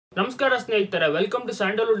ನಮಸ್ಕಾರ ಸ್ನೇಹಿತರೆ, welcome to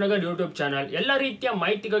Sandalwood Nagar YouTube channel. ಎಲ್ಲ ರೀತಿಯ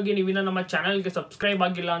ಮಾಹಿತಿಗಾಗಿ ನೀವಿನ್ನ ನಮ್ಮ ಚಾನಲ್ಗೆ ಸಬ್ಸ್ಕ್ರೈಬ್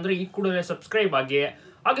ಆಗಿಲ್ಲ ಅಂದ್ರೆ ಈ ಕೂಡಲೇ ಸಬ್ಸ್ಕ್ರೈಬ್ ಆಗಿ.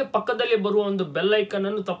 ಹಾಗೆ ಪಕ್ಕದಲ್ಲಿ ಬರುವ ಒಂದು ಬೆಲ್ ಐಕನ್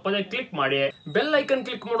ಅನ್ನು ತಪ್ಪದೆ ಕ್ಲಿಕ್ ಮಾಡಿ. ಬೆಲ್ ಐಕನ್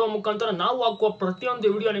ಕ್ಲಿಕ್ ಮಾಡುವ ಮುಖಾಂತರ ನಾವು ಹಾಕುವ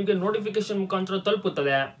ಪ್ರತಿಯೊಂದು ವಿಡಿಯೋ ನಿಮಗೆ ನೋಟಿಫಿಕೇಶನ್ ಮುಖಾಂತರ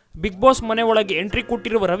ತಲುಪುತ್ತದೆ. ಬಿಗ್ ಬಾಸ್ ಮನೆ ಒಳಗೆ ಎಂಟ್ರಿ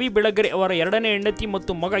ಕೊಟ್ಟಿರುವ ರವಿ ಬೆಳಗೆರೆ ಅವರ ಎರಡನೇ ಹೆಂಡತಿ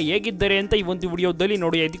ಮತ್ತು ಮಗ ಹೇಗಿದ್ದಾರೆ ಅಂತ ಈ ಒಂದು ವಿಡಿಯೋದಲ್ಲಿ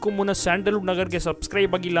ನೋಡಿ. ಇದಕ್ಕೂ ಮುನ್ನ ಸ್ಯಾಂಡಲ್ವುಡ್ ನಗರ್ಗೆ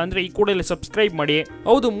ಸಬ್ಸ್ಕ್ರೈಬ್ ಆಗಿಲ್ಲ ಅಂದ್ರೆ ಈ ಕೂಡಲೇ ಸಬ್ಸ್ಕ್ರೈಬ್ ಮಾಡಿ.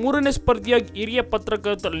 ಹೌದು, ಮೂರನೇ ಸ್ಪರ್ಧಿಯಾಗಿ ಹಿರಿಯ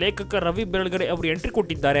ಪತ್ರಕರ್ತ ಲೇಖಕ ರವಿ ಬೆಳಗೆರೆ ಅವರು ಎಂಟ್ರಿ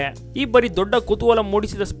ಕೊಟ್ಟಿದ್ದಾರೆ. ಈ ಬಾರಿ ದೊಡ್ಡ ಕುತೂಹಲ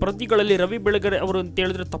ಮೂಡಿಸಿದ ಸ್ಪರ್ಧಿಗಳಲ್ಲಿ ರವಿ ಬೆಳಗೆರೆ ಅವರು ಅಂತ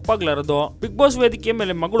ಹೇಳಿದ್ರೆ ತಪ್ಪಾಗ್ಲಾರದು. ಬಿಗ್ ಬಾಸ್ ವೇದಿಕೆಯ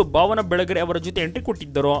ಮೇಲೆ ಮಗಳು ಭಾವನಾ ಬೆಳಗೆರೆ ಅವರ ಜೊತೆ ಎಂಟ್ರಿ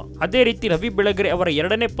ಕೊಟ್ಟಿದ್ದರು. ಅದೇ ರೀತಿ ರವಿ ಬೆಳಗೆರೆ ಅವರ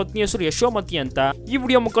ಎರಡನೇ ಪತ್ನಿ ಹೆಸರು ಯಶೋಮತಿ ಅಂತ. ಈ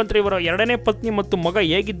ವಿಡಿಯೋ ಮುಖಾಂತರ ಇವರ ಎರಡನೇ ಪತ್ನಿ ಮತ್ತು ಮಗ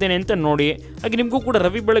ಹೇಗಿದ್ದೇನೆ ಅಂತ ನೋಡಿ. ಹಾಗೆ ನಿಮಗೂ ಕೂಡ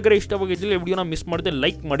ರವಿ ಬೆಳಗೆರೆ ಇಷ್ಟವಾಗಿದ್ದಲ್ಲಿ ವಿಡಿಯೋನ ಮಿಸ್ ಮಾಡದೆ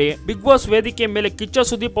ಲೈಕ್ ಮಾಡಿ. ಬಿಗ್ ಬಾಸ್ ವೇದಿಕೆಯ ಮೇಲೆ ಕಿಚ್ಚ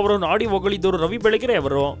ಸುದೀಪ್ ಅವರನ್ನು ಆಡಿ ಹೊಗಳಿದ್ದವರು ರವಿ ಬೆಳಗೆರೆ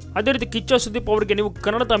ಅವರು. ಅದೇ ರೀತಿ ಕಿಚ್ಚ ಸುದೀಪ್ ಅವರಿಗೆ ನೀವು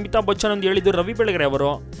ಕನ್ನಡದ ಅಮಿತಾಬ್ ಬಚ್ಚನ್ ಎಂದು ಹೇಳಿದ್ರು ರವಿ ಬೆಳಗೆರೆ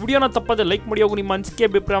ಅವರು. ವಿಡಿಯೋನ ತಪ್ಪದೆ ಲೈಕ್ ಮಾಡಿ. ಹಾಗೂ ನಿಮ್ಮ ಅನಿಸಿಕೆ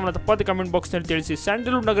ಅಭಿಪ್ರಾಯವನ್ನು ತಪ್ಪದೆ ಕಮೆಂಟ್ ಬಾಕ್ಸ್ ನಲ್ಲಿ ತಿಳಿಸಿ.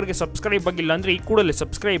 ಸ್ಯಾಂಡಲ್ವುಡ್ ನಗರ್ಗೆ ಸಬ್ಸ್ಕ್ರೈಬ್ ಆಗಿಲ್ಲ ಅಂದ್ರೆ ಈ ಕೂಡಲೇ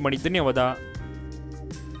ಸಬ್ಸ್ಕ್ರೈಬ್ ಮಾಡಿ. ಧನ್ಯವಾದ.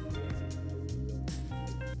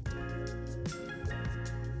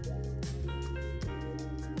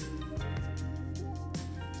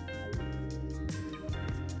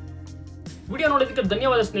 ವಿಡಿಯೋ ನೋಡೋದಕ್ಕೆ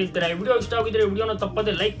ಧನ್ಯವಾದ ಸ್ನೇಹಿತರೆ. ವಿಡಿಯೋ ಇಷ್ಟ ಆಗಿದ್ರೆ ವಿಡಿಯೋನ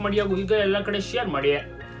ತಪ್ಪದೆ ಲೈಕ್ ಮಾಡಿ ಹಾಗೂ ಈಗ ಎಲ್ಲ ಕಡೆ ಶೇರ್ ಮಾಡಿ.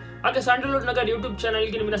 ಹಾಗೆ ಸ್ಯಾಂಡಲ್ವುಡ್ ನಗರ್ ಯೂಟ್ಯೂಬ್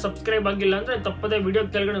ಚಾನಲ್ಗೆ ನಿಮ್ಮನ್ನ ಸಬ್ಸ್ಕ್ರೈಬ್ ಆಗಿಲ್ಲ ಅಂದ್ರೆ ತಪ್ಪದೆ ವಿಡಿಯೋ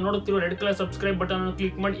ಕೆಳಗಡೆ ನೋಡುತ್ತಿರುವ ರೆಡ್ ಕಲರ್ ಸಬ್ಸ್ಕ್ರೈಬ್ ಬಟನ್ ಅನ್ನು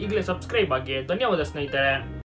ಕ್ಲಿಕ್ ಮಾಡಿ ಈಗಲೇ ಸಬ್ಸ್ಕ್ರೈಬ್ ಆಗಿ. ಧನ್ಯವಾದ ಸ್ನೇಹಿತರೆ.